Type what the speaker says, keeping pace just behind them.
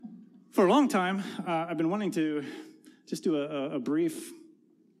For a long time, I've been wanting to just do a brief,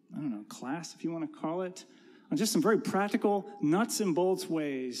 class, if you want to call it, on just some very practical, nuts and bolts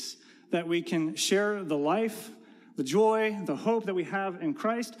ways that we can share the life, the joy, the hope that we have in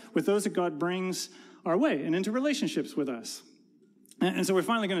Christ with those that God brings our way and into relationships with us. And so we're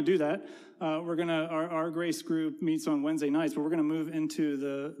finally going to do that. Our grace group meets on Wednesday nights, but we're going to move into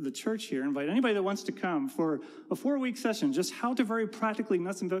the church here. Invite anybody that wants to come for a 4-week session, just how to very practically,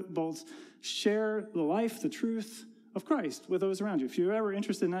 nuts and bolts, share the life, the truth of Christ with those around you. If you're ever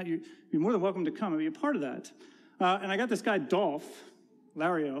interested in that, you're more than welcome to come and be a part of that. And I got this guy, Dolph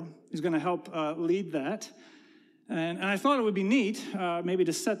Lario, who's going to help lead that. And I thought it would be neat, maybe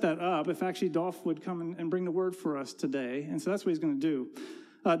to set that up, if actually Dolph would come and bring the word for us today. And so that's what he's going to do.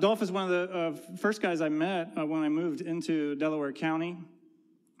 Dolph is one of the first guys I met when I moved into Delaware County.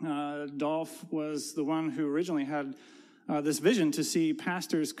 Dolph was the one who originally had this vision to see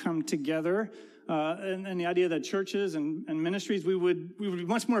pastors come together, and the idea that churches and ministries, we would be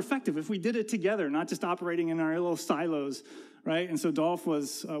much more effective if we did it together, not just operating in our little silos, right? And so Dolph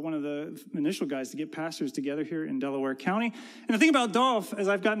was one of the initial guys to get pastors together here in Delaware County. And the thing about Dolph, as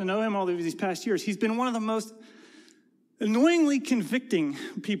I've gotten to know him all these past years, he's been one of the most annoyingly convicting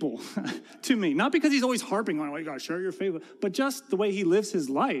people to me. Not because he's always harping on, you got to share your faith, but just the way he lives his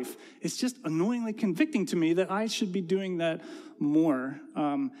life. It's just annoyingly convicting to me that I should be doing that more.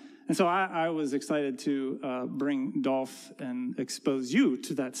 And so I was excited to bring Dolph and expose you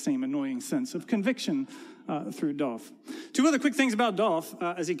to that same annoying sense of conviction through Dolph. 2 other quick things about Dolph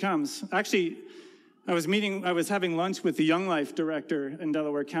as he comes. Actually, I was having lunch with the Young Life director in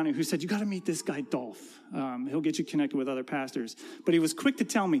Delaware County who said, you got to meet this guy, Dolph. He'll get you connected with other pastors. But he was quick to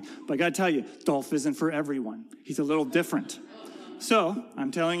tell me, but I got to tell you, Dolph isn't for everyone. He's a little different. So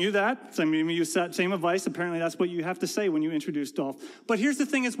I'm telling you that. So I'm giving you same advice. Apparently that's what you have to say when you introduce Dolph. But here's the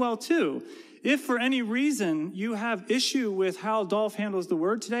thing as well, too. If for any reason you have issue with how Dolph handles the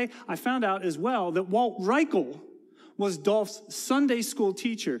word today, I found out as well that Walt Reichel was Dolph's Sunday school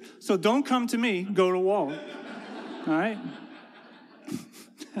teacher. So don't come to me, go to Walt. All right?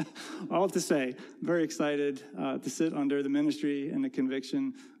 All to say, very excited to sit under the ministry and the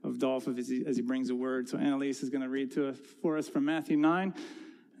conviction of Dolph as he brings a word. So Annalise is going to read for us from Matthew 9.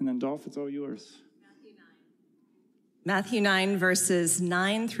 And then Dolph, it's all yours. Matthew 9, verses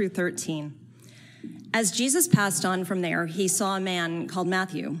 9 through 13. As Jesus passed on from there, he saw a man called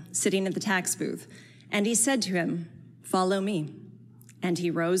Matthew sitting at the tax booth. And he said to him, "Follow me." And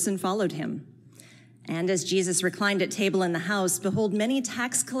he rose and followed him. And as Jesus reclined at table in the house, behold, many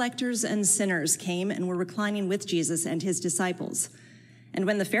tax collectors and sinners came and were reclining with Jesus and his disciples. And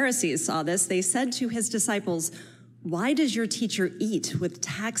when the Pharisees saw this, they said to his disciples, "Why does your teacher eat with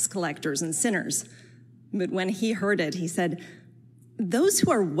tax collectors and sinners?" But when he heard it, he said, "Those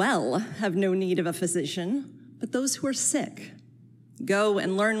who are well have no need of a physician, but those who are sick. Go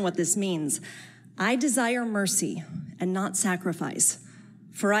and learn what this means. I desire mercy and not sacrifice,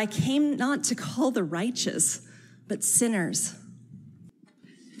 for I came not to call the righteous, but sinners."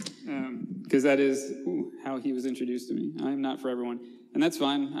 Because that is how he was introduced to me. I am not for everyone. And that's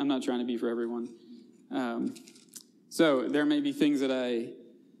fine. I'm not trying to be for everyone. So there may be things that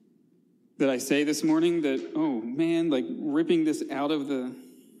I say this morning that, oh man, like ripping this out of the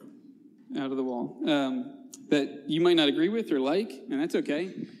wall, that you might not agree with or like, and that's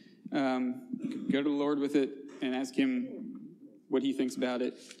okay. Go to the Lord with it and ask him what he thinks about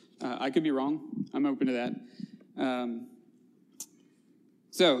it. I could be wrong. I'm open to that.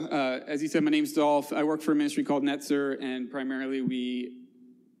 So, as he said, my name's Dolph. I work for a ministry called Netzer, and primarily we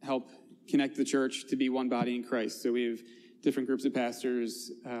help connect the church to be one body in Christ. So we have different groups of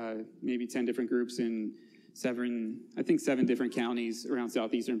pastors, maybe 10 different groups in 7 different counties around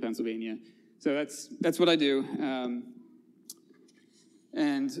southeastern Pennsylvania. So that's what I do.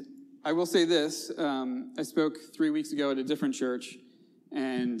 And I will say this, I spoke 3 weeks ago at a different church,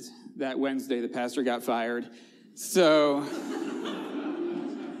 and that Wednesday the pastor got fired. So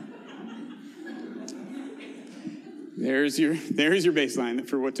there's your baseline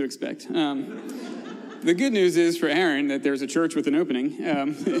for what to expect. The good news is for Aaron that there's a church with an opening.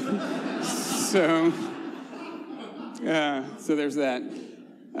 So there's that.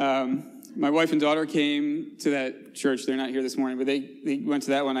 My wife and daughter came to that church. They're not here this morning, but they went to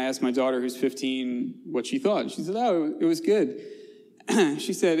that one. I asked my daughter, who's 15, what she thought. She said, "Oh, it was good."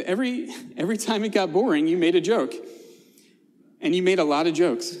 She said, every time it got boring, you made a joke. And you made a lot of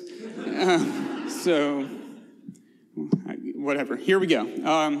jokes. So whatever. Here we go.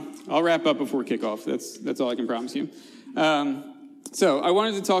 I'll wrap up before kickoff. That's all I can promise you. So I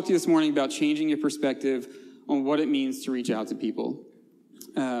wanted to talk to you this morning about changing your perspective on what it means to reach out to people.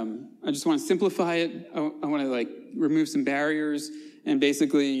 I just want to simplify it. I want to remove some barriers, and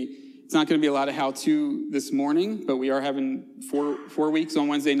basically it's not going to be a lot of how-to this morning, but we are having four weeks on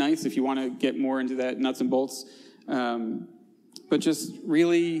Wednesday nights if you want to get more into that nuts and bolts. But just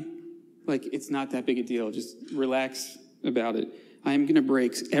really, it's not that big a deal. Just relax about it. I am going to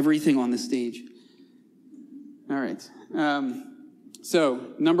break everything on the stage. All right. So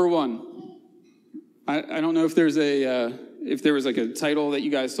number one, I don't know if there's if there was a title that you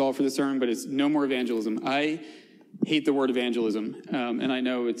guys saw for the sermon, but it's no more evangelism. I hate the word evangelism, and I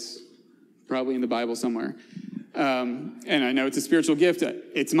know it's probably in the Bible somewhere. And I know it's a spiritual gift.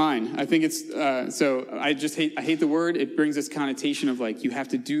 It's mine. I think it's, so I hate the word. It brings this connotation of you have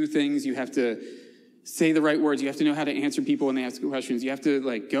to do things. You have to say the right words. You have to know how to answer people when they ask questions. You have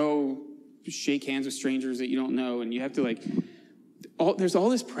to go shake hands with strangers that you don't know. And you have to there's all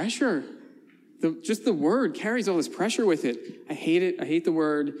this pressure. Just the word carries all this pressure with it. I hate it. I hate the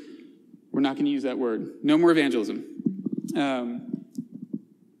word. We're not going to use that word. No more evangelism.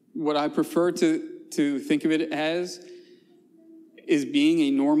 What I prefer to think of it as is being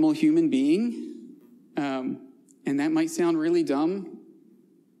a normal human being. And that might sound really dumb,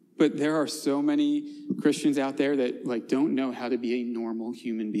 but there are so many Christians out there that don't know how to be a normal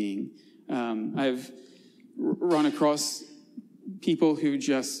human being. I've run across people who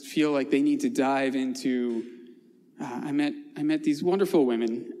just feel like they need to dive into, I met these wonderful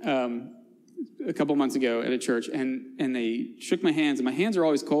women a couple months ago at a church, and they shook my hands, and my hands are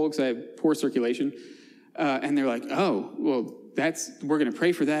always cold because I have poor circulation. And they're like, oh, well, we're going to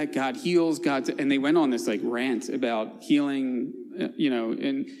pray for that. God heals, and they went on this rant about healing,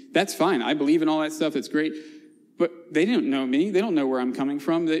 and that's fine. I believe in all that stuff. It's great. But they didn't know me. They don't know where I'm coming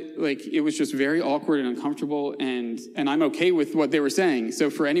from. It was just very awkward and uncomfortable, and I'm okay with what they were saying.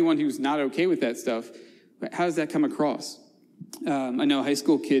 So for anyone who's not okay with that stuff, how does that come across? I know a high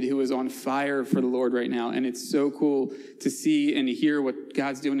school kid who is on fire for the Lord right now, and it's so cool to see and to hear what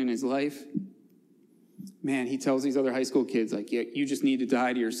God's doing in his life. Man, he tells these other high school kids, you just need to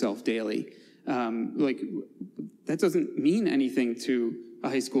die to yourself daily. That doesn't mean anything to a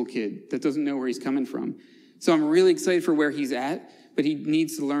high school kid that doesn't know where he's coming from. So I'm really excited for where he's at, but he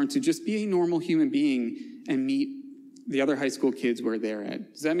needs to learn to just be a normal human being and meet the other high school kids where they're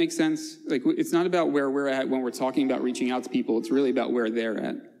at. Does that make sense? It's not about where we're at when we're talking about reaching out to people. It's really about where they're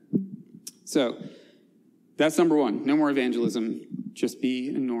at. So that's number one. No more evangelism. Just be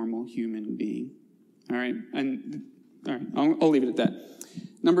a normal human being. All right? All right, I'll leave it at that.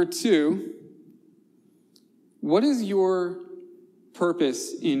 Number two, what is your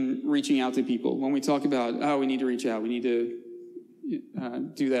purpose in reaching out to people? When we talk about, we need to reach out, we need to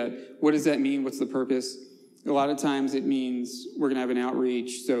do that, what does that mean? What's the purpose? A lot of times it means we're going to have an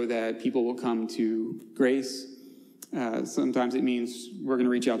outreach so that people will come to Grace. Sometimes it means we're going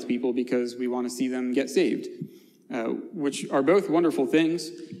to reach out to people because we want to see them get saved, which are both wonderful things.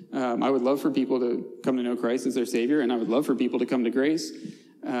 I would love for people to come to know Christ as their Savior, and I would love for people to come to Grace.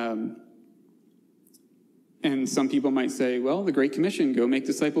 And some people might say, well, the Great Commission, go make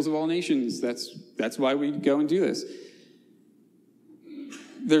disciples of all nations. That's why we go and do this.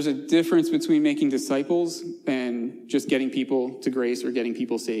 There's a difference between making disciples and just getting people to Grace or getting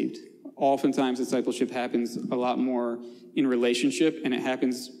people saved. Oftentimes, discipleship happens a lot more in relationship, and it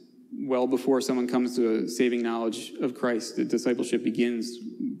happens well before someone comes to a saving knowledge of Christ. The discipleship begins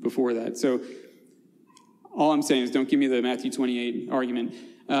before that. So all I'm saying is don't give me the Matthew 28 argument.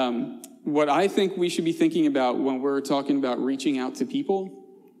 What I think we should be thinking about when we're talking about reaching out to people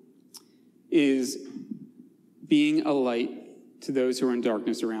is being a light to those who are in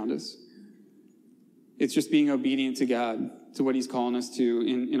darkness around us. It's just being obedient to God, to what he's calling us to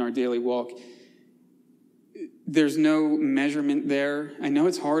in our daily walk. There's no measurement there. I know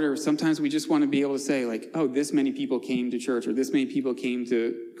it's harder. Sometimes we just want to be able to say, this many people came to church, or this many people came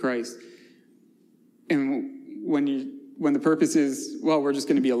to Christ. And when the purpose is, we're just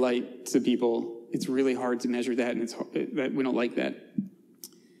going to be a light to people, it's really hard to measure that, and that we don't like that.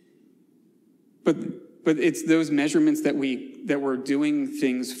 But it's those measurements that we're doing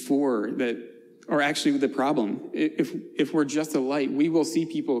things for that are actually the problem. If we're just a light, we will see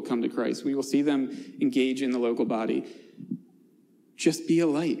people come to Christ. We will see them engage in the local body. Just be a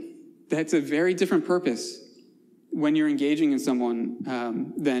light. That's a very different purpose when you're engaging in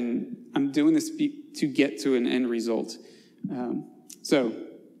someone than I'm doing this to get to an end result. So,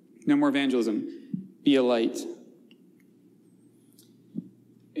 no more evangelism. Be a light.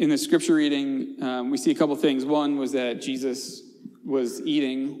 In the scripture reading, we see a couple things. One was that Jesus was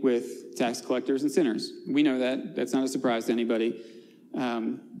eating with tax collectors and sinners. We know that. That's not a surprise to anybody.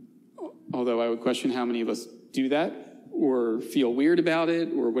 Although I would question how many of us do that. or feel weird about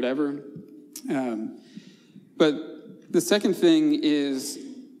it or whatever. But the second thing is,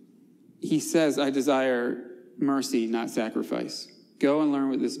 he says, I desire mercy, not sacrifice. Go and learn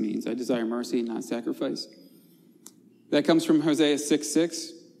what this means. I desire mercy, not sacrifice. That comes from Hosea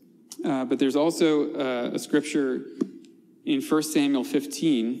 6:6. But there's also a scripture in 1 Samuel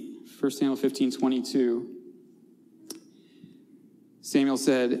 15:22. Samuel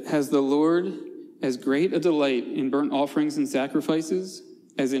said, has the Lord as great a delight in burnt offerings and sacrifices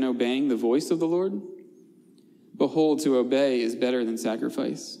as in obeying the voice of the Lord? Behold, to obey is better than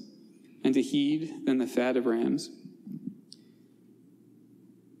sacrifice, and to heed than the fat of rams.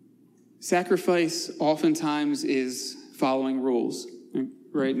 Sacrifice oftentimes is following rules.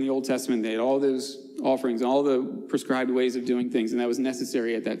 Right, in the Old Testament, they had all those offerings, all the prescribed ways of doing things, and that was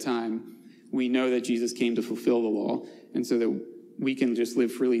necessary at that time. We know that Jesus came to fulfill the law, and so that we can just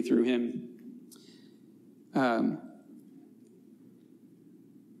live freely through him.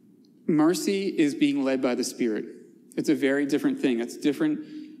 Mercy is being led by the Spirit. It's a very different thing. It's a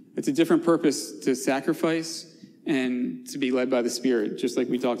different purpose to sacrifice and to be led by the Spirit, just like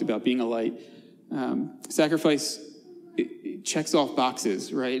we talked about, being a light. Sacrifice, it checks off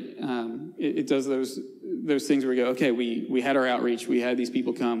boxes, right? It does those things where we go, okay, we had our outreach, we had these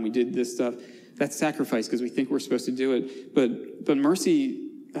people come, we did this stuff. That's sacrifice because we think we're supposed to do it. But mercy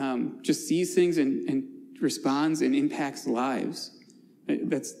just sees things and responds and impacts lives.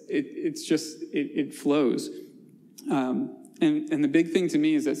 It flows. And the big thing to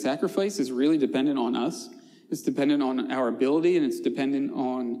me is that sacrifice is really dependent on us. It's dependent on our ability, and it's dependent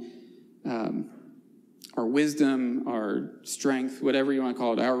on our wisdom, our strength, whatever you want to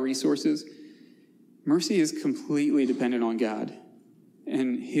call it, our resources. Mercy is completely dependent on God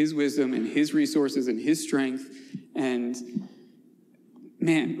and his wisdom and his resources and his strength. And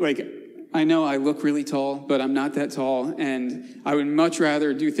man, I know I look really tall, but I'm not that tall. And I would much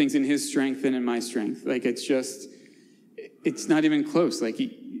rather do things in his strength than in my strength. It's not even close.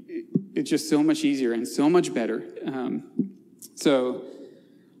 It's just so much easier and so much better. So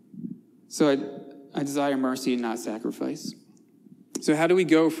I desire mercy and not sacrifice. So how do we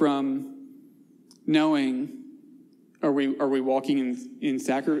go from knowing, are we walking in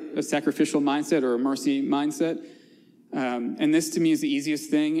a sacrificial mindset or a mercy mindset? And this to me is the easiest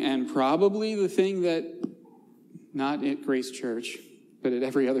thing, and probably the thing that, not at Grace Church, but at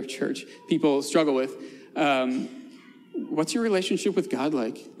every other church, people struggle with. What's your relationship with God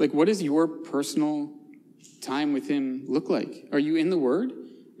like? What does your personal time with him look like? Are you in the Word?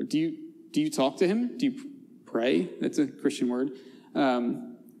 Or do you talk to him? Do you pray? That's a Christian word.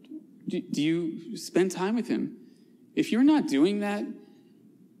 Do you spend time with him? If you're not doing that,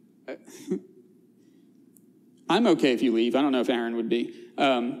 I'm okay if you leave. I don't know if Aaron would be.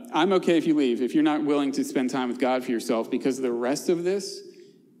 I'm okay if you leave, if you're not willing to spend time with God for yourself, because the rest of this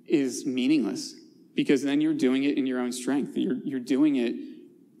is meaningless. Because then you're doing it in your own strength. You're doing it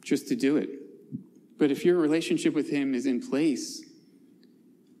just to do it. But if your relationship with him is in place,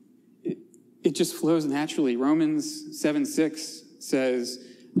 it just flows naturally. Romans 7:6 says,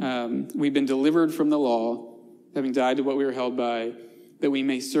 we've been delivered from the law, having died to what we were held by, that we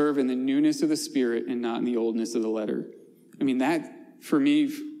may serve in the newness of the Spirit and not in the oldness of the letter. I mean, that, for me,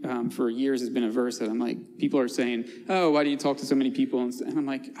 for years has been a verse that I'm like, people are saying, oh, why do you talk to so many people? And I'm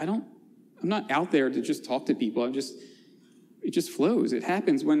like, I'm not out there to just talk to people. It just flows. It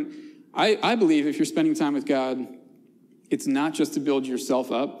happens. When I believe if you're spending time with God, it's not just to build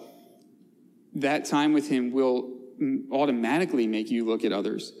yourself up. That time with him will automatically make you look at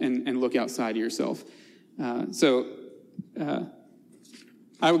others and look outside of yourself.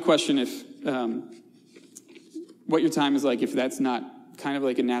 I would question if what your time is like if that's not kind of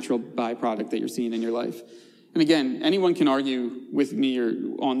like a natural byproduct that you're seeing in your life. And again, anyone can argue with me or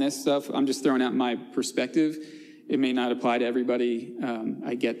on this stuff. I'm just throwing out my perspective. It may not apply to everybody.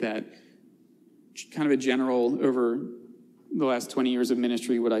 I get that. Kind of a general, over the last 20 years of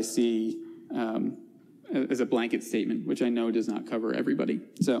ministry, what I see as a blanket statement, which I know does not cover everybody.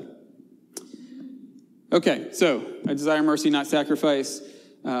 So I desire mercy, not sacrifice.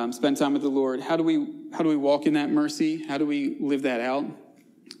 Spend time with the Lord. How do we walk in that mercy? How do we live that out?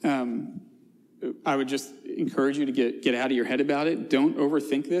 I would just encourage you to get out of your head about it. Don't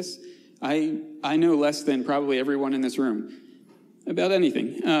overthink this. I know less than probably everyone in this room about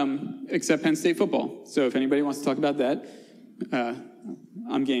anything, except Penn State football. So if anybody wants to talk about that,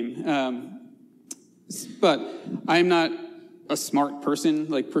 I'm game. But I'm not a smart person,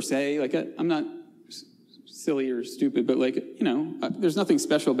 per se. I'm not silly or stupid, but there's nothing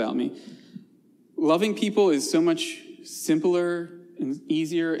special about me. Loving people is so much simpler and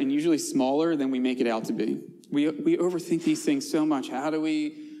easier and usually smaller than we make it out to be. We overthink these things so much. How do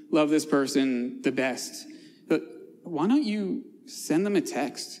we love this person the best? But why don't you send them a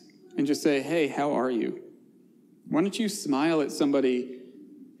text and just say, hey, how are you? Why don't you smile at somebody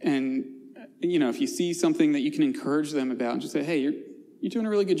and, if you see something that you can encourage them about, and just say, hey, you're doing a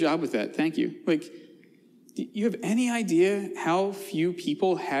really good job with that. Thank you. Like, do you have any idea how few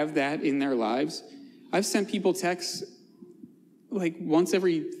people have that in their lives? I've sent people texts like once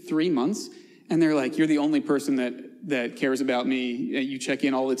every 3 months, and they're like, you're the only person that cares about me. You check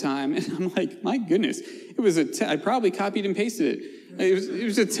in all the time. And I'm like, my goodness. It was I probably copied and pasted it. It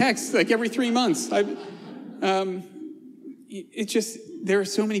was a text like every 3 months. There are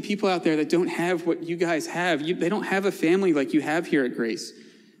so many people out there that don't have what you guys have. They don't have a family like you have here at Grace.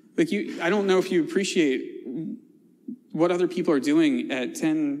 I don't know if you appreciate what other people are doing at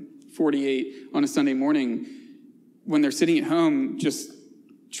 10:48 on a Sunday morning when they're sitting at home just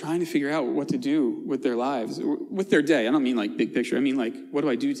trying to figure out what to do with their lives, with their day. I don't mean like big picture. I mean like, what do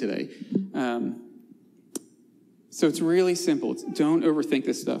I do today? So it's really simple. Don't overthink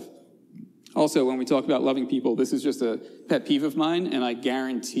this stuff. Also, when we talk about loving people, this is just a pet peeve of mine, and I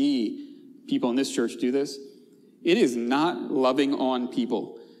guarantee people in this church do this. It is not loving on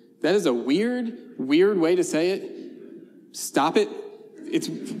people. That is a weird way to say it. Stop it.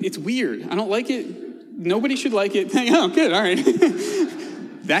 It's weird. I don't like it. Nobody should like it. Oh, good. All right.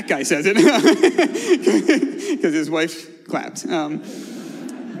 That guy says it because his wife clapped.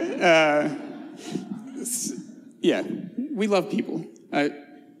 Yeah, we love people.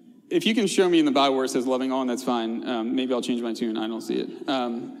 If you can show me in the Bible where it says loving on, that's fine. Maybe I'll change my tune. I don't see it.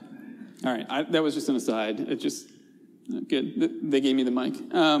 All right, that was just an aside. It just, good. They gave me the mic.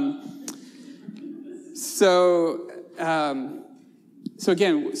 So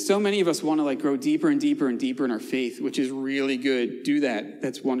again, so many of us want to grow deeper and deeper and deeper in our faith, which is really good. Do that.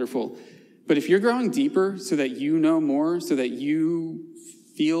 That's wonderful. But if you're growing deeper so that you know more, so that you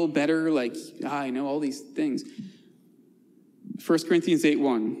feel better, I know all these things. 1 Corinthians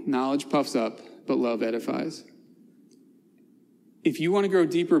 8:1, knowledge puffs up, but love edifies. If you want to grow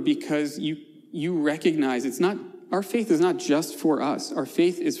deeper because you recognize our faith is not just for us. Our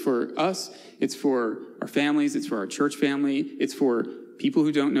faith is for us. It's for our families. It's for our church family. It's for people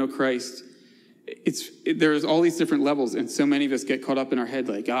who don't know Christ. There's all these different levels, and so many of us get caught up in our head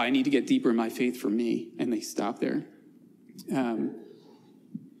I need to get deeper in my faith for me, and they stop there. And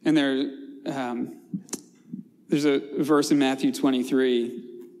there's a verse in Matthew 23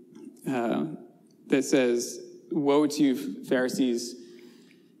 that says, woe to you, Pharisees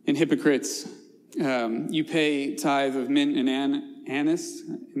and hypocrites. You pay tithe of mint and anise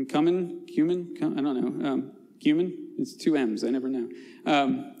and cumin, I don't know, cumin? It's 2 M's, I never know.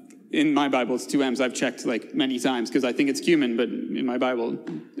 In my Bible, it's 2 M's. I've checked many times because I think it's cumin, but in my Bible,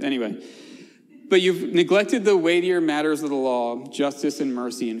 anyway. But you've neglected the weightier matters of the law, justice and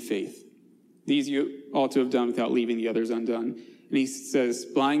mercy and faith. These you ought to have done without leaving the others undone. And he says,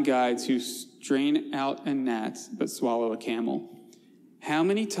 blind guides who strain out a gnat but swallow a camel. How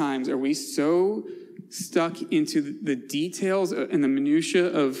many times are we so stuck into the details and the minutia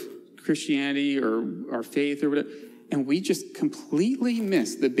of Christianity or our faith or whatever, and we just completely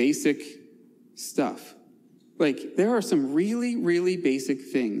miss the basic stuff? There are some really, really basic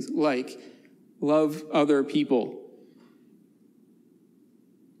things, like love other people.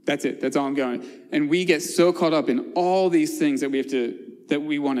 That's it. That's all I'm going. And we get so caught up in all these things that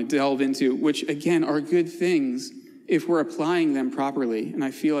we want to delve into, which again are good things if we're applying them properly. And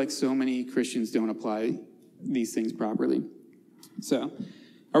I feel like so many Christians don't apply these things properly. So,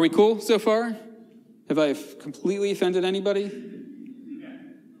 are we cool so far? Have I completely offended anybody?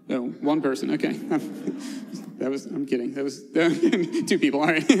 No, one person. Okay. I'm kidding. That was 2 people. All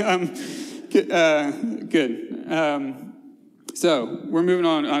right. Good. So we're moving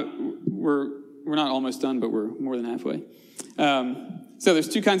on. We're not almost done, but we're more than halfway. So there's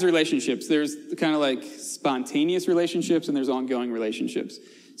 2 kinds of relationships. There's kind of spontaneous relationships, and there's ongoing relationships.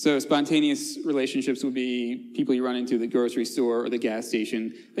 So spontaneous relationships would be people you run into at the grocery store or the gas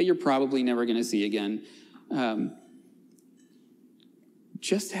station that you're probably never going to see again.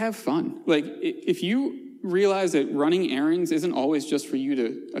 Just have fun. If you realize that running errands isn't always just for you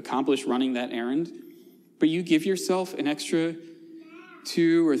to accomplish running that errand, but you give yourself an extra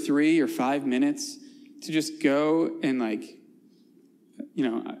 2 or 3 or 5 minutes to just go and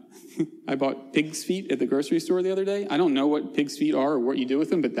I bought pig's feet at the grocery store the other day. I don't know what pig's feet are or what you do with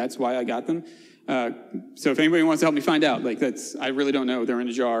them, but that's why I got them. So if anybody wants to help me find out, I really don't know. They're in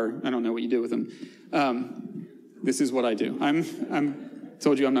a jar. I don't know what you do with them. This is what I do. I'm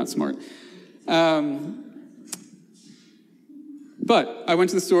told you I'm not smart. But I went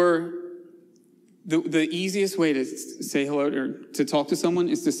to the store the easiest way to say hello or to talk to someone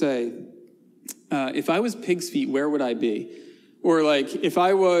is to say, if I was pig's feet, where would I be? Or like, if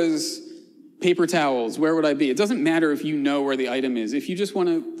I was paper towels, where would I be? It doesn't matter if you know where the item is. If you just want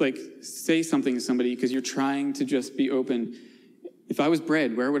to like say something to somebody because you're trying to just be open, if I was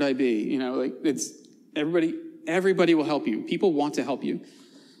bread, where would I be? You know, like it's everybody will help you. People want to help you.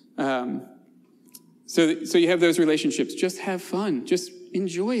 So you have those relationships. Just have fun. Just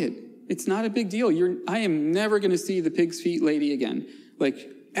enjoy it. It's not a big deal. I am never going to see the pig's feet lady again,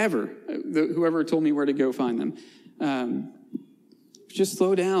 like ever. Whoever told me where to go find them. Just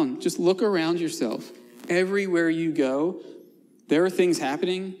slow down. Just look around yourself. Everywhere you go, there are things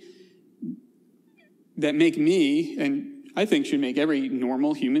happening that make me, and I think should make every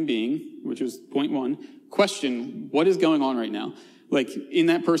normal human being, which is point one, question what is going on right now. Like in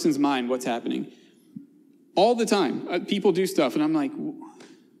that person's mind, what's happening? All the time. People do stuff, and I'm like,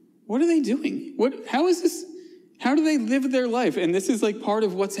 what are they doing? How is this? How do they live their life? And this is like part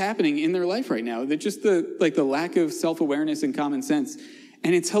of what's happening in their life right now. They're just the lack of self-awareness and common sense.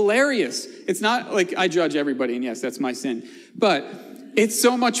 And it's hilarious. It's not like I judge everybody, and yes, that's my sin. But it's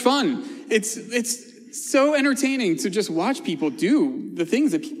so much fun. It's so entertaining to just watch people do the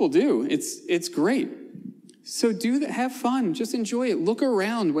things that people do. It's great. So do that, have fun, just enjoy it. Look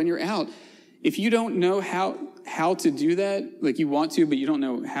around when you're out. If you don't know how to do that, like you want to, but you don't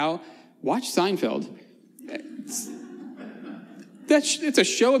know how, watch Seinfeld. It's a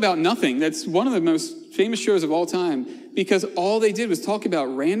show about nothing. That's one of the most famous shows of all time because all they did was talk about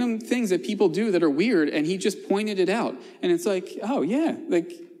random things that people do that are weird, and he just pointed it out. And it's like, oh yeah,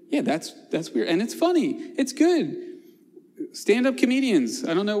 that's weird, and it's funny. It's good. Stand-up comedians.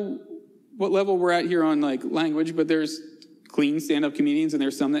 I don't know what level we're at here on like language, but there's clean stand-up comedians, and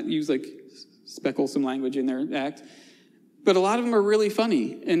there's some that use like speckle some language in their act. But a lot of them are really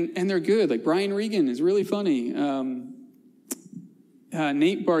funny, and they're good. Like Brian Regan is really funny.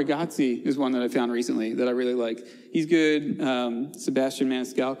 Nate Bargatze is one that I found recently that I really like. He's good. Sebastian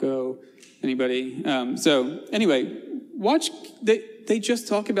Maniscalco, anybody? So anyway, watch. They just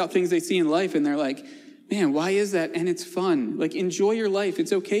talk about things they see in life, and they're like, man, why is that? And it's fun. Like, enjoy your life.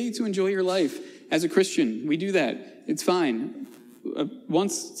 It's okay to enjoy your life. As a Christian, we do that. It's fine.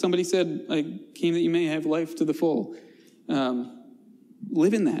 Once somebody said, I came that you may have life to the full.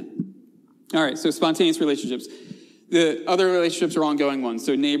 Live in that. All right, so spontaneous relationships. The other relationships are ongoing ones.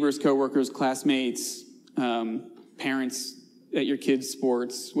 So neighbors, coworkers, classmates, parents at your kids'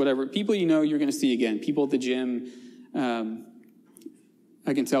 sports, whatever. People you know you're going to see again. People at the gym.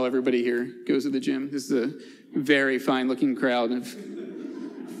 I can tell everybody here goes to the gym. This is a very fine-looking crowd of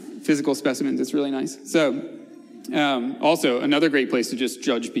physical specimens. It's really nice. So also, another great place to just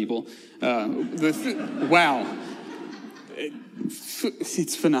judge people. Wow.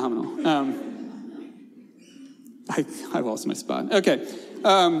 It's phenomenal. I lost my spot. Okay.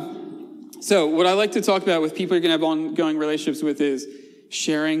 So what I like to talk about with people you're going to have ongoing relationships with is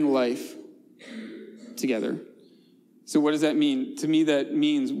sharing life together. So what does that mean? To me, that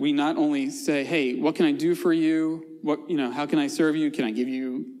means we not only say, hey, what can I do for you? How can I serve you? Can I give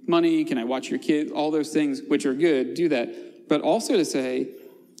you money? Can I watch your kids? All those things, which are good, do that. But also to say,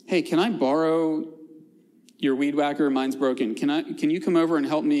 hey, can I borrow your weed whacker? Mine's broken. Can you come over and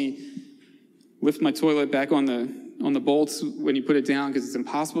help me lift my toilet back on the bolts when you put it down because it's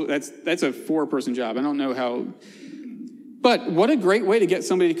impossible? That's a 4-person job. I don't know how. But what a great way to get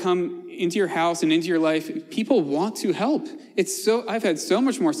somebody to come into your house and into your life. People want to help. I've had so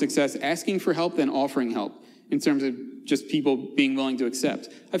much more success asking for help than offering help in terms of just people being willing to accept.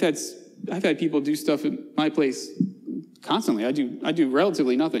 I've had people do stuff at my place constantly. I do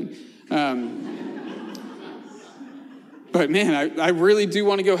relatively nothing. But man, I really do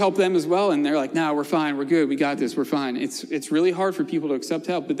want to go help them as well. And they're like, no, we're fine. We're good. We got this. We're fine. It's really hard for people to accept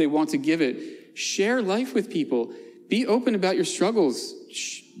help, but they want to give it. Share life with people. Be open about your struggles.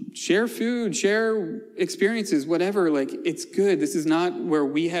 Share food, share experiences, whatever. Like, it's good. This is not where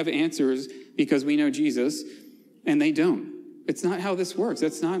we have answers because we know Jesus and they don't. It's not how this works.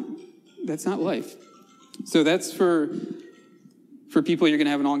 That's not life. So that's for people you're going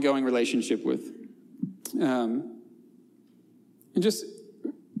to have an ongoing relationship with. And just,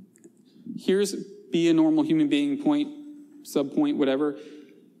 here's be a normal human being point, sub-point, whatever.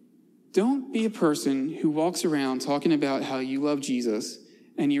 Don't be a person who walks around talking about how you love Jesus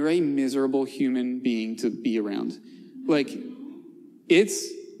and you're a miserable human being to be around. Like, it's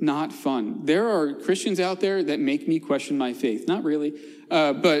not fun. There are Christians out there that make me question my faith. Not really,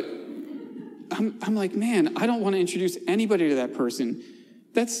 but I'm like, man, I don't want to introduce anybody to that person.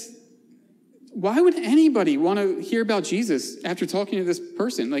 Why would anybody want to hear about Jesus after talking to this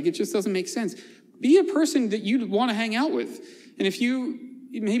person? Like, it just doesn't make sense. Be a person that you'd want to hang out with. And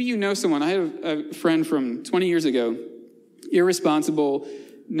maybe you know someone. I have a friend from 20 years ago, irresponsible,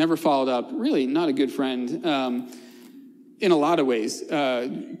 never followed up, really not a good friend in a lot of ways,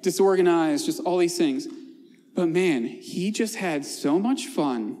 disorganized, just all these things. But man, he just had so much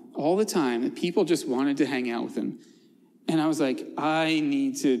fun all the time that people just wanted to hang out with him. And I was like, I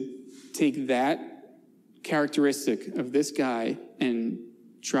need to take that characteristic of this guy and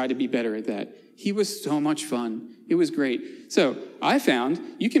try to be better at that. He was so much fun. It was great. So I found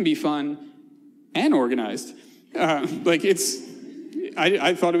you can be fun and organized. I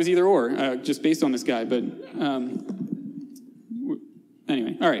thought it was either or, just based on this guy. But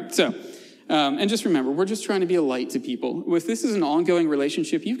anyway, all right. So, and just remember, we're just trying to be a light to people. If this is an ongoing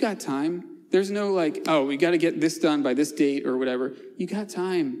relationship, you've got time. There's no we got to get this done by this date or whatever. You got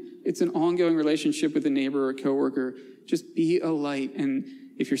time. It's an ongoing relationship with a neighbor or a coworker. Just be a light. And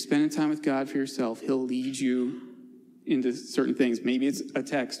if you're spending time with God for yourself, he'll lead you into certain things. Maybe it's a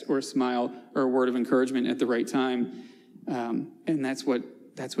text or a smile or a word of encouragement at the right time. And that's what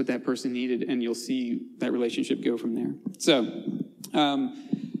that person needed. And you'll see that relationship go from there. So,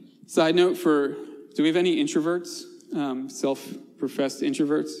 side note do we have any introverts? Self-professed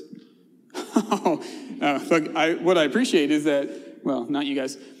introverts? What I appreciate is that, well, not you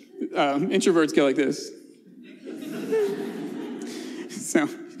guys, introverts go like this. So,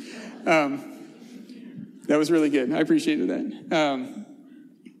 that was really good. I appreciated that.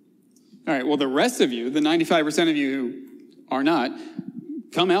 All right, well, the rest of you, the 95% of you who are not,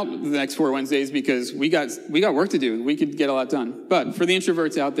 come out the next 4 Wednesdays because we got work to do. We could get a lot done. But for the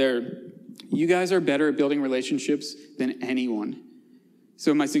introverts out there, you guys are better at building relationships than anyone.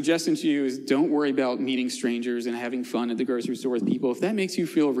 So my suggestion to you is don't worry about meeting strangers and having fun at the grocery store with people. If that makes you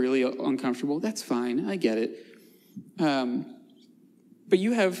feel really uncomfortable, that's fine. I get it. But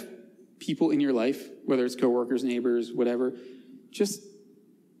you have people in your life, whether it's coworkers, neighbors, whatever. Just,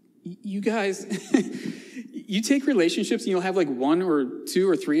 you guys, you take relationships and you'll have 1 or 2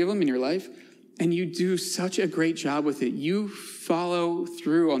 or 3 of them in your life, and you do such a great job with it. You follow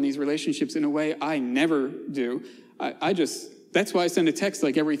through on these relationships in a way I never do. That's why I send a text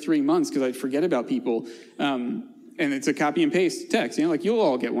every 3 months, because I forget about people. And it's a copy and paste text, you'll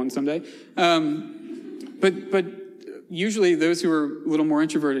all get one someday. But usually those who are a little more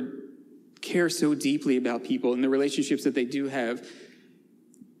introverted care so deeply about people and the relationships that they do have.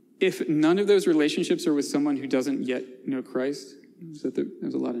 If none of those relationships are with someone who doesn't yet know Christ,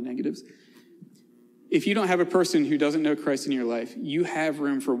 there's a lot of negatives. If you don't have a person who doesn't know Christ in your life, you have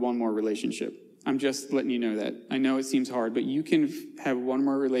room for one more relationship. I'm just letting you know that. I know it seems hard, but you can have one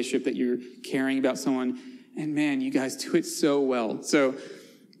more relationship that you're caring about someone, and man, you guys do it so well. So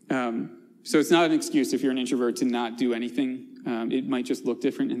it's not an excuse if you're an introvert to not do anything. It might just look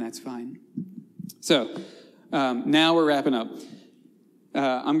different, and that's fine. So now we're wrapping up.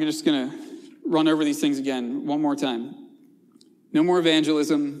 I'm just going to run over these things again one more time. No more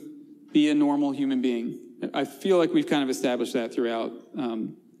evangelism. Be a normal human being. I feel like we've kind of established that throughout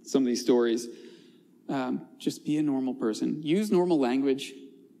some of these stories. Just be a normal person. Use normal language.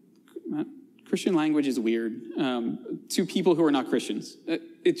 Christian language is weird to people who are not Christians.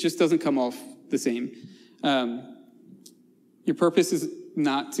 It just doesn't come off the same. Your purpose is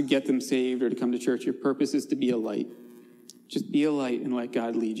not to get them saved or to come to church. Your purpose is to be a light. Just be a light and let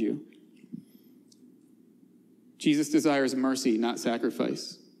God lead you. Jesus desires mercy, not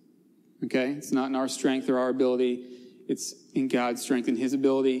sacrifice. Okay? It's not in our strength or our ability. It's in God's strength and his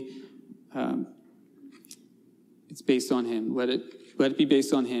ability. It's based on him. Let it be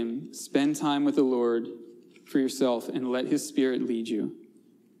based on him. Spend time with the Lord for yourself and let his Spirit lead you.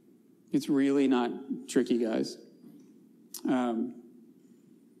 It's really not tricky, guys.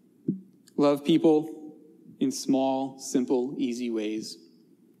 Love people in small, simple, easy ways.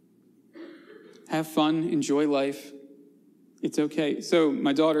 Have fun. Enjoy life. It's okay. So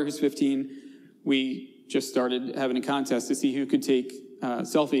my daughter, who's 15, we just started having a contest to see who could take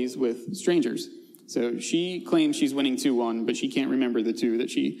selfies with strangers. So she claims she's winning 2-1, but she can't remember the 2 that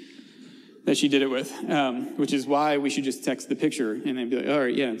she did it with, which is why we should just text the picture and then be like, all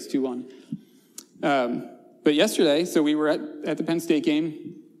right, yeah, it's 2-1. But yesterday, so we were at the Penn State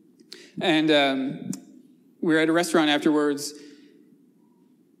game, and we were at a restaurant afterwards.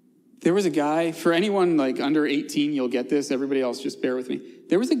 There was a guy, for anyone under 18, you'll get this. Everybody else, just bear with me.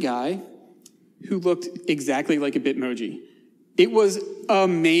 There was a guy who looked exactly like a Bitmoji. It was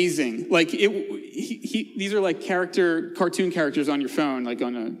amazing. These are cartoon characters on your phone, on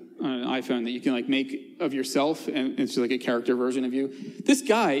an iPhone that you can make of yourself, and it's just a character version of you. This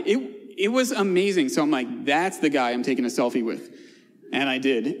guy, it was amazing. So I'm like, that's the guy I'm taking a selfie with. And I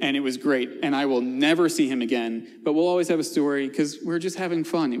did, and it was great. And I will never see him again, but we'll always have a story because we're just having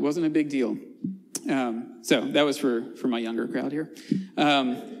fun. It wasn't a big deal. So that was for my younger crowd here.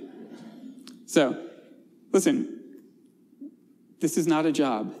 So listen, this is not a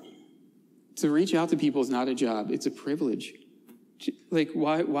job. To reach out to people is not a job. It's a privilege. Like,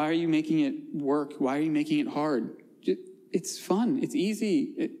 why are you making it work? Why are you making it hard? It's fun. It's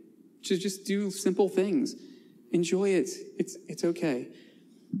easy. Just do simple things. Enjoy it. It's okay.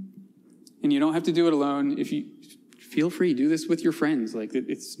 And you don't have to do it alone. If you feel free, do this with your friends. Like,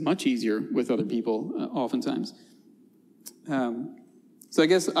 it's much easier with other people, oftentimes. So I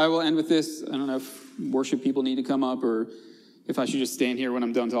guess I will end with this. I don't know if worship people need to come up or if I should just stand here when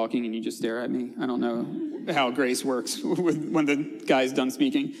I'm done talking and you just stare at me. I don't know how grace works when the guy's done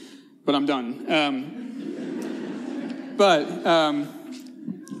speaking, but I'm done.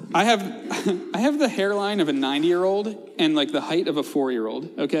 I have the hairline of a 90-year-old and like the height of a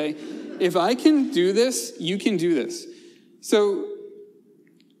 4-year-old, okay? If I can do this, you can do this. So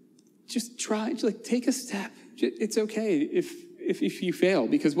just try, like take a step. It's okay if you fail,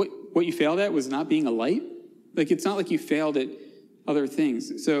 because what you failed at was not being a light. Like, it's not like you failed at other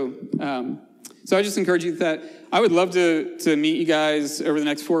things. So I just encourage you that I would love to meet you guys over the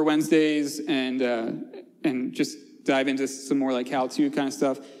next 4 Wednesdays and just dive into some more like how-to kind of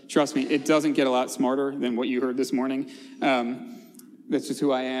stuff. Trust me, it doesn't get a lot smarter than what you heard this morning. That's just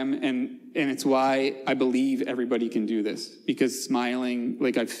who I am, and it's why I believe everybody can do this. Because smiling,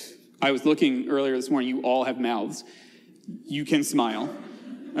 like I was looking earlier this morning, you all have mouths. You can smile,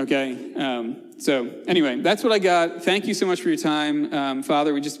 okay? So anyway, that's what I got. Thank you so much for your time.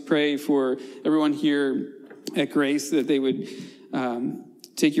 Father, we just pray for everyone here at Grace that they would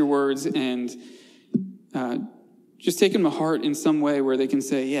take your words and just take them to heart in some way where they can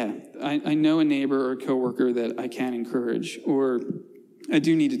say, yeah, I know a neighbor or a coworker that I can encourage, or I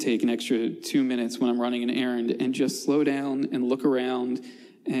do need to take an extra 2 minutes when I'm running an errand and just slow down and look around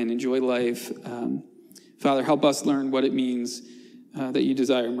and enjoy life. Father, help us learn what it means that you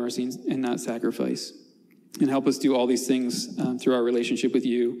desire mercy and not sacrifice. And help us do all these things through our relationship with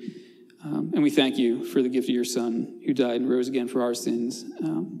you. And we thank you for the gift of your Son who died and rose again for our sins.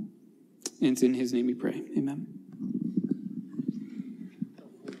 And it's in his name we pray. Amen.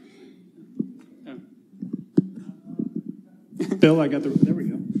 Bill, there we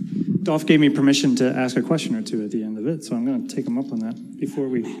go. Dolph gave me permission to ask a question or two at the end of it, so I'm going to take him up on that before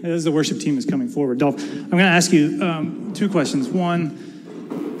as the worship team is coming forward. Dolph, I'm going to ask you 2 questions. One,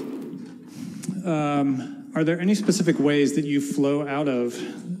 are there any specific ways that you flow out of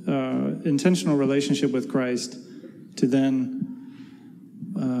intentional relationship with Christ to then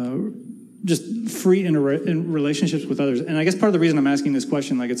just free in relationships with others? And I guess part of the reason I'm asking this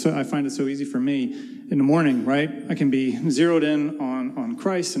question, like I find it so easy for me in the morning, right? I can be zeroed in on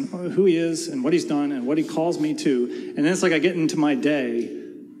Christ and who he is and what he's done and what he calls me to. And then it's like I get into my day.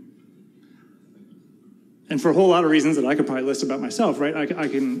 And for a whole lot of reasons that I could probably list about myself, right? I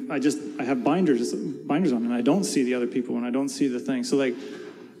have blinders on and I don't see the other people and I don't see the things. So like,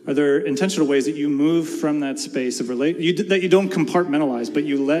 are there intentional ways that you move from that space of that you don't compartmentalize, but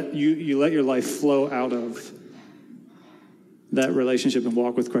you let your life flow out of that relationship and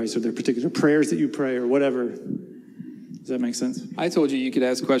walk with Christ? Are there particular prayers that you pray or whatever? Does that make sense? I told you could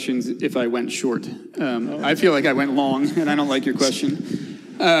ask questions if I went short. I feel like I went long, and I don't like your question.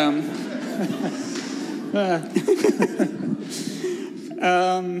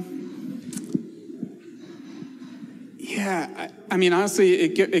 Yeah, I mean, honestly,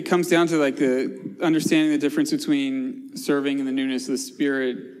 it comes down to like the understanding the difference between serving in the newness of the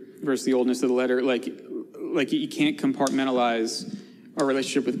Spirit versus the oldness of the letter. Like you can't compartmentalize our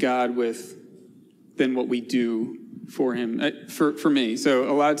relationship with God with then what we do for him, for me. So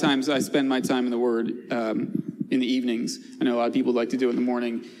a lot of times I spend my time in the Word in the evenings. I know a lot of people like to do it in the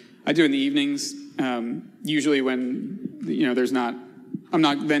morning. I do it in the evenings, usually when, I'm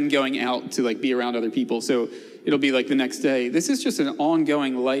not then going out to like be around other people. So it'll be like the next day. This is just an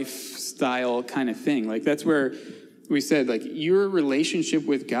ongoing lifestyle kind of thing. Like that's where we said, like, your relationship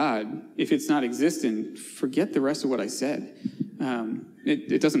with God, if it's not existent, forget the rest of what I said.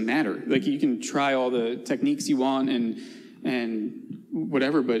 It doesn't matter. Like, you can try all the techniques you want and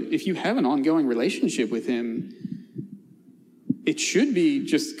whatever, but if you have an ongoing relationship with him, it should be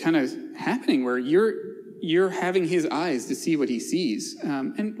just kind of happening where you're having his eyes to see what he sees.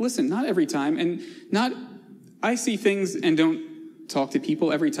 And listen, not every time, and I see things and don't talk to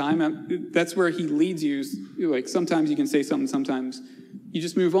people every time. That's where he leads you. Like, sometimes you can say something, sometimes you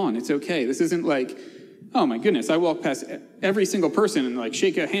just move on. It's okay. This isn't like, oh my goodness, I walk past every single person and like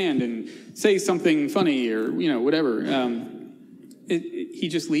shake a hand and say something funny or, whatever. he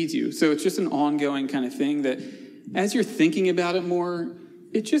just leads you. So it's just an ongoing kind of thing that as you're thinking about it more,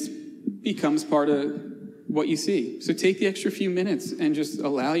 it just becomes part of what you see. So take the extra few minutes and just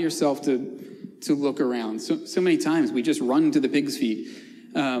allow yourself to look around. So many times we just run to the pig's feet.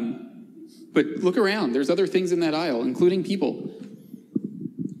 But look around. There's other things in that aisle, including people.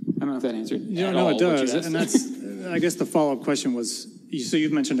 I don't know if that answered. Yeah, no, it does. And that's, I guess the follow-up question was, so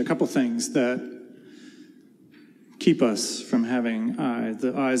you've mentioned a couple things that keep us from having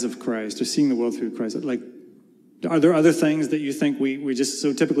the eyes of Christ or seeing the world through Christ. Like, are there other things that you think we just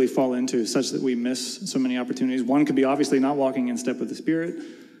so typically fall into such that we miss so many opportunities? One could be obviously not walking in step with the Spirit.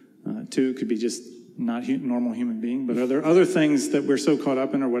 Two could be just not normal human being. But are there other things that we're so caught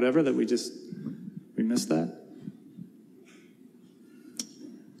up in or whatever that we miss that?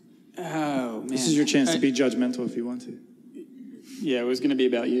 Oh, man. This is your chance to be judgmental if you want to. Yeah, it was going to be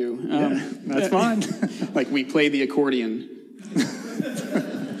about you. Yeah, that's fine. Like we play the accordion.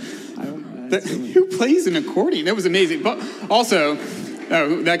 Who plays an accordion? That was amazing. But also,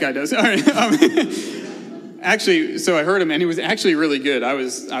 that guy does. All right. Actually, so I heard him, and it was actually really good. I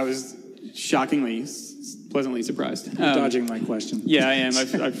was shockingly, pleasantly surprised. You're dodging my question. Yeah, I am.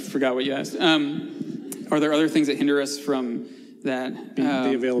 I forgot what you asked. Are there other things that hinder us from that?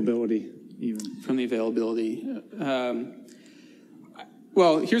 The availability, even. From the availability.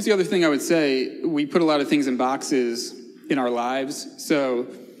 Well, here's the other thing I would say. We put a lot of things in boxes in our lives. So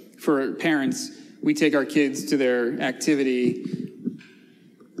for parents, we take our kids to their activity,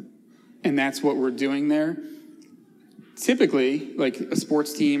 and that's what we're doing there. Typically, like a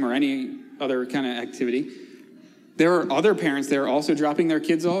sports team or any other kind of activity, there are other parents there also dropping their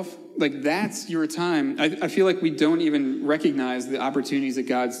kids off. Like, that's your time. I feel like we don't even recognize the opportunities that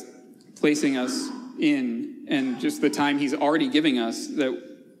God's placing us in and just the time he's already giving us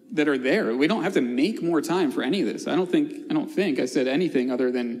that are there. We don't have to make more time for any of this. I don't think I said anything other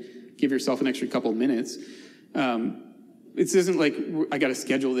than give yourself an extra couple minutes. It isn't like I got to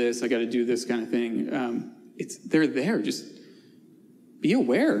schedule this, I got to do this kind of thing. They're there. Just be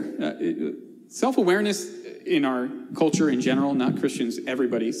aware. Self-awareness in our culture in general, not Christians,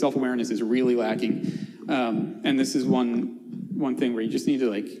 everybody, self-awareness is really lacking. And this is one thing where you just need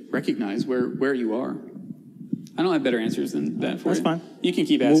to recognize where you are. I don't have better answers than that for you. That's fine. You can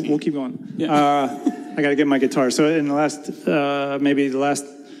keep asking. We'll keep going. Yeah. I got to get my guitar. So in the last,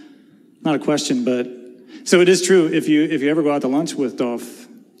 not a question, but so it is true. If you ever go out to lunch with Dolph,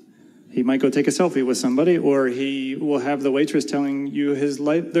 he might go take a selfie with somebody, or he will have the waitress telling you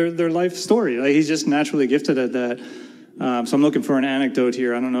their life story. Like, he's just naturally gifted at that. So I'm looking for an anecdote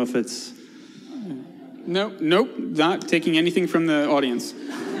here. I don't know if it's. Nope, not taking anything from the audience.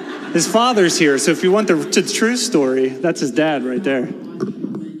 His father's here, so if you want the true story, that's his dad right there.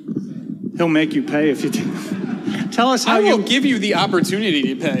 He'll make you pay if you do. Tell us how I will give you the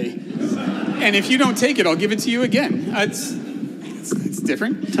opportunity to pay. And if you don't take it, I'll give it to you again. It's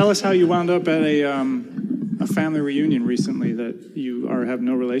different. Tell us how you wound up at a family reunion recently that you have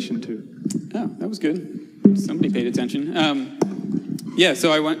no relation to. Oh, that was good. Somebody paid attention.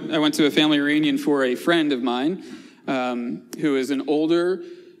 So I went to a family reunion for a friend of mine who is an older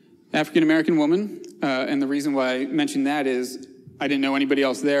African-American woman. And the reason why I mentioned that is I didn't know anybody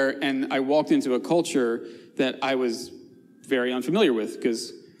else there, and I walked into a culture that I was very unfamiliar with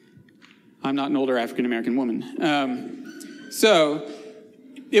because I'm not an older African-American woman. So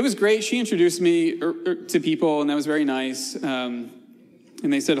it was great. She introduced me to people, and that was very nice. And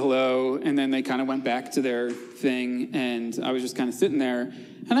they said hello, and then they kind of went back to their thing, and I was just kind of sitting there.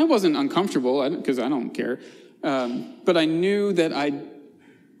 And I wasn't uncomfortable because I don't care. But I knew that I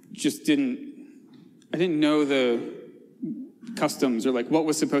didn't know the customs or what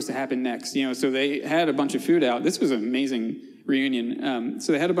was supposed to happen next. So they had a bunch of food out. This was an amazing reunion.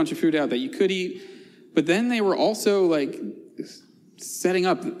 So they had a bunch of food out that you could eat, but then they were also setting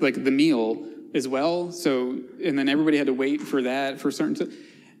up the meal as well. So, and then everybody had to wait for that for certain.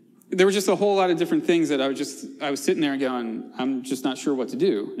 There was just a whole lot of different things that I was sitting there going, I'm just not sure what to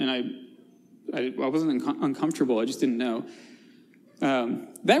do. And I wasn't uncomfortable. I just didn't know.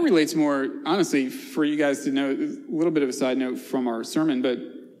 That relates more, honestly, for you guys to know, a little bit of a side note from our sermon, but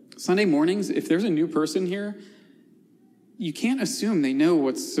Sunday mornings, if there's a new person here, you can't assume they know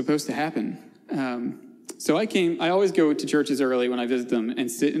what's supposed to happen. So I always go to churches early when I visit them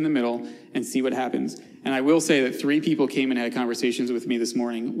and sit in the middle and see what happens. And I will say that 3 people came and had conversations with me this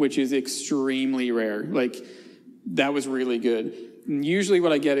morning, which is extremely rare. That was really good. And usually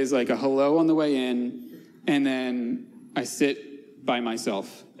what I get is a hello on the way in, and then I sit by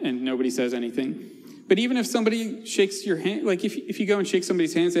myself and nobody says anything. But even if somebody shakes your hand, if you go and shake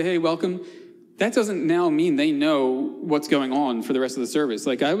somebody's hand and say, hey, welcome, that doesn't now mean they know what's going on for the rest of the service.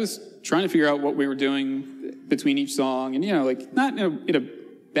 Like, I was trying to figure out what we were doing between each song, and, like, not in a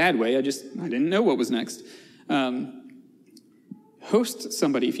bad way. I didn't know what was next. Host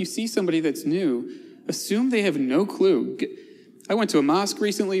somebody. If you see somebody that's new, assume they have no clue. I went to a mosque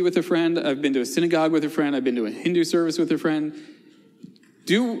recently with a friend. I've been to a synagogue with a friend. I've been to a Hindu service with a friend.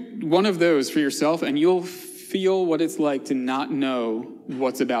 Do one of those for yourself, and you'll feel what it's like to not know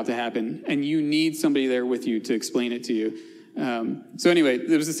what's about to happen, and you need somebody there with you to explain it to you. So anyway,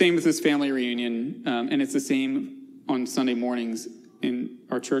 it was the same with this family reunion, and it's the same on Sunday mornings in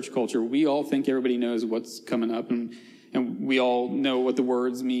our church culture. We all think everybody knows what's coming up, and we all know what the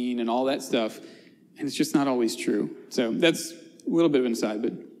words mean and all that stuff, and it's just not always true. So that's a little bit of an aside,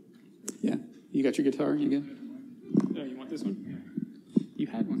 but yeah. You got your guitar? You good? Oh, you want this one? You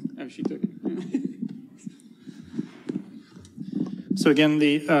had one. Oh, she took it. So again,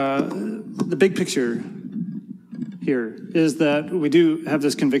 the big picture here is that we do have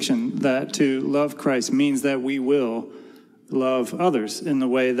this conviction that to love Christ means that we will love others in the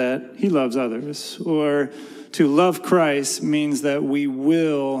way that he loves others. Or to love Christ means that we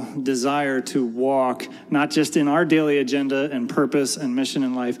will desire to walk not just in our daily agenda and purpose and mission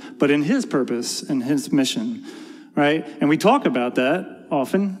in life, but in his purpose and his mission, right? And we talk about that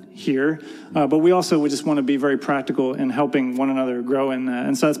often here, but we just want to be very practical in helping one another grow in that.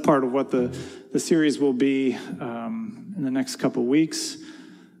 And so that's part of what the series will be in the next couple of weeks.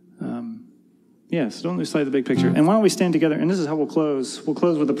 So don't lose sight of the big picture. And why don't we stand together? And this is how we'll close. We'll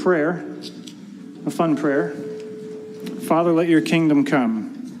close with a prayer, a fun prayer. Father, let your kingdom come,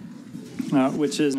 which is